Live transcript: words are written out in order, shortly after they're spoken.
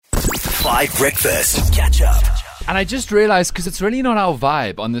5 Breakfast. Catch up. And I just realized, because it's really not our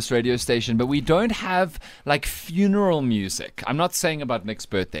vibe on this radio station, but we don't have like funeral music. I'm not saying about Nick's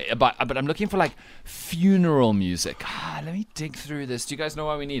birthday, but I'm looking for like funeral music. Let me dig through this. Do you guys know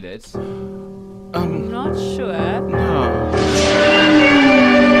why we need it? I'm not sure.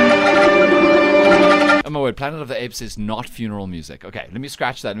 Oh my word, Planet of the Apes is not funeral music. Okay, let me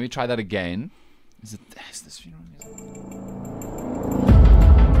scratch that. Let me try that again. Is this funeral music?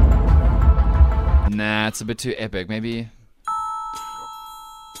 Nah, it's a bit too epic. Maybe.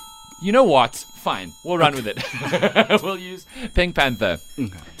 You know what? Fine. We'll run with it. We'll use Pink Panther.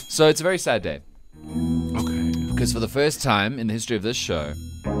 Okay. So it's a very sad day. Okay. Because for the first time in the history of this show,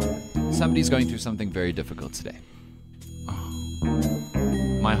 somebody's going through something very difficult today.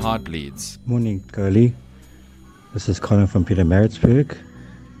 Oh. My heart bleeds. Morning, Xoli. This is Colin from Pietermaritzburg.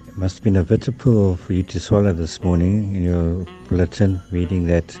 It must have been a bitter pill for you to swallow this morning in your bulletin, reading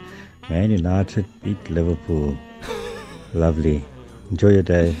that Man United beat Liverpool. Lovely. Enjoy your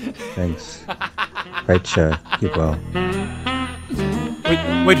day. Thanks. Great show. Keep well.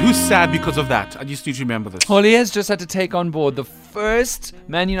 Wait, who's sad because of that? I just need to remember this. Xoli has just had to take on board the first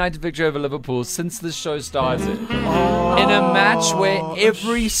Man United victory over Liverpool since this show started. In a match where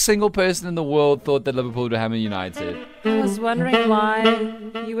every single person in the world thought that Liverpool would have Man United. I was wondering why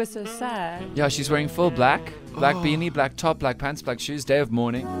you were so sad. Yeah, she's wearing full black. Black beanie, black top, black pants, black shoes, day of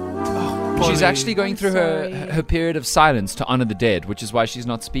mourning. She's actually going through her period of silence to honor the dead, which is why she's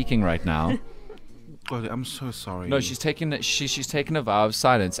not speaking right now. I'm so sorry. No, she's taken a vow of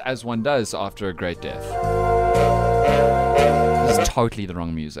silence, as one does after a great death. This is totally the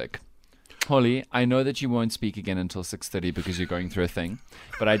wrong music. Xoli, I know that you won't speak again until 6:30 because you're going through a thing,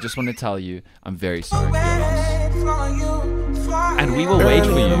 but I just want to tell you I'm very sorry for your loss. And we will wait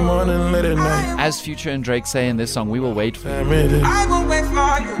for you. As Future and Drake say in this song, we will wait for you.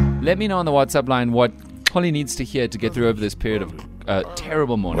 Let me know on the WhatsApp line what Xoli needs to hear to get through over this period of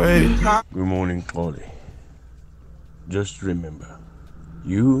terrible mourning. Good morning, Xoli. Just remember,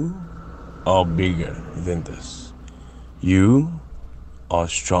 you are bigger than this. You are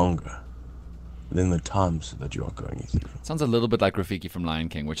stronger than the times that you are going through. Sounds a little bit like Rafiki from Lion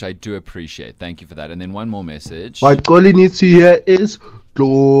King, which I do appreciate. Thank you for that. And then one more message. What Xoli needs to hear is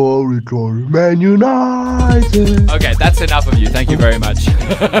glory, glory, Man United. Okay, that's enough of you. Thank you very much.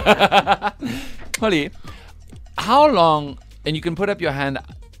 Xoli, how long, and you can put up your hand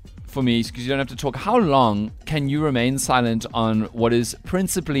for me because you don't have to talk, how long can you remain silent on what is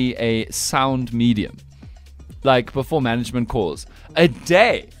principally a sound medium? Like before management calls. A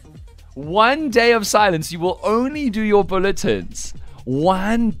day. 1 day of silence. You will only do your bulletins.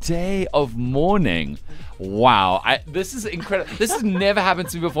 1 day of mourning. Wow. This is incredible. This has never happened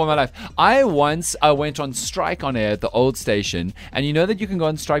to me before in my life. I went on strike on air at the old station, and you know that you can go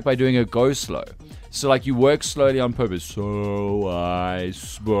on strike by doing a go slow. So like you work slowly on purpose. So I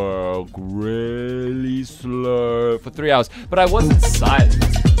spoke really slow for 3 hours, but I wasn't silent.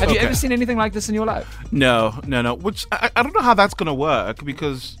 Have you ever seen anything like this in your life? No. Which I don't know how that's going to work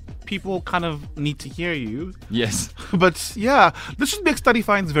because people kind of need to hear you. Yes. But yeah, this should make Study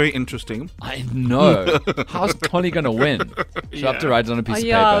Finds very interesting. I know. How's Xoli going to win? She'll have to write it on a piece of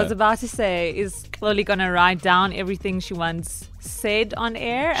paper. I was about to say, is Xoli going to write down everything she once said on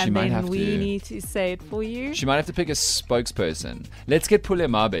air and then we need to say it for you? She might have to pick a spokesperson. Let's get Pule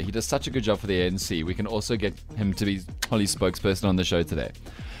Mabe. He does such a good job for the ANC. We can also get him to be Xoli's spokesperson on the show today.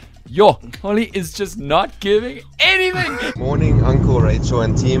 Xoli is just not giving anything. Morning, Uncle Rachel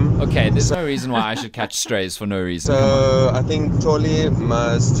and team. Okay, there's no reason why I should catch strays for no reason. So I think Xoli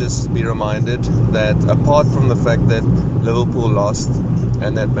must just be reminded that apart from the fact that Liverpool lost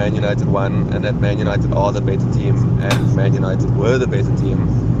and that Man United won and that Man United are the better team and Man United were the better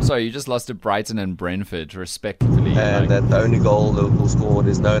team. Sorry, you just lost to Brighton and Brentford, respectively. And that the only goal Liverpool scored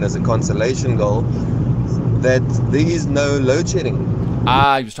is known as a consolation goal. That there is no load shedding. He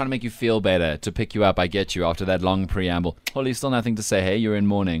was trying to make you feel better, to pick you up. I get you after that long preamble. Xoli, still nothing to say. Hey, you're in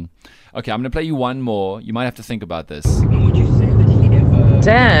mourning. Okay, I'm going to play you one more. You might have to think about this.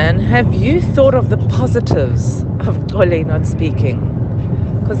 Dan, have you thought of the positives of Xoli not speaking?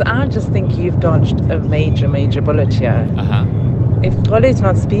 Because I just think you've dodged a major bullet here. If Xoli's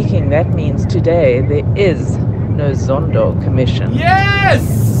not speaking, that means today there is no Zondo commission.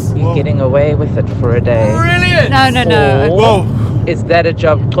 Yes! You're getting away with it for a day. Brilliant! No. Whoa! Is that a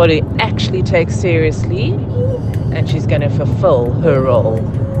job Xoli actually takes seriously? And she's going to fulfill her role.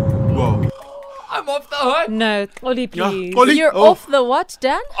 Whoa. I'm off the hook. No, Xoli, please. Xoli. You're Oh. off the what,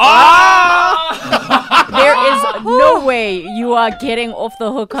 Dan? Ah! There is no way you are getting off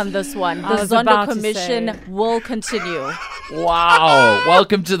the hook on this one. I The was Zondo about to Commission say. will continue. Wow.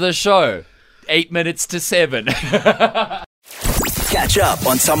 Welcome to the show. 8 minutes to 7. Catch up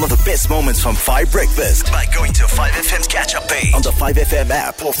on some of the best moments from 5 Breakfast by going to 5FM's catch-up page on the 5FM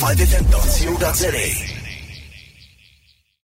app or 5FM.co.za.